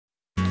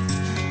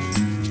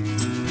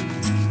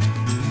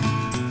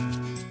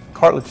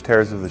Cartilage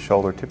tears of the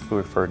shoulder typically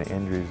refer to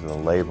injuries of the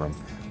labrum,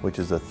 which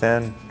is a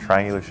thin,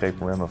 triangular-shaped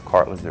rim of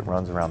cartilage that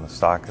runs around the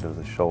socket of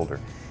the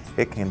shoulder.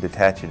 It can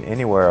detach in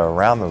anywhere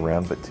around the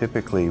rim, but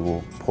typically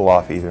will pull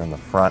off either in the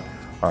front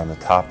or on the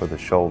top of the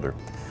shoulder.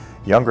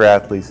 Younger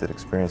athletes that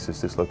experience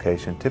this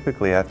dislocation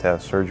typically have to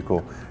have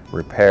surgical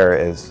repair,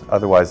 as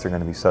otherwise they're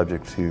going to be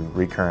subject to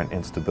recurrent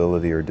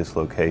instability or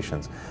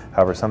dislocations.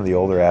 However, some of the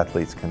older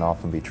athletes can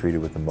often be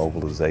treated with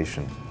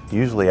immobilization.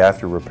 Usually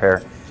after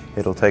repair,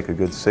 it'll take a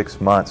good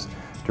 6 months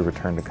to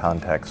return to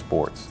contact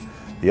sports.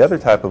 The other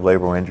type of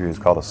labral injury is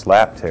called a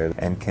slap tear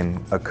and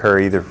can occur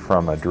either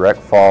from a direct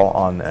fall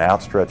on an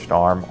outstretched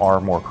arm or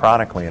more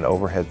chronically in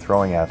overhead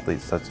throwing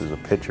athletes such as a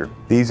pitcher.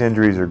 These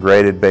injuries are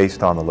graded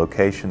based on the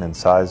location and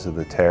size of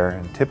the tear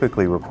and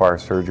typically require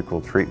surgical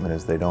treatment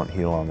as they don't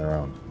heal on their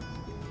own.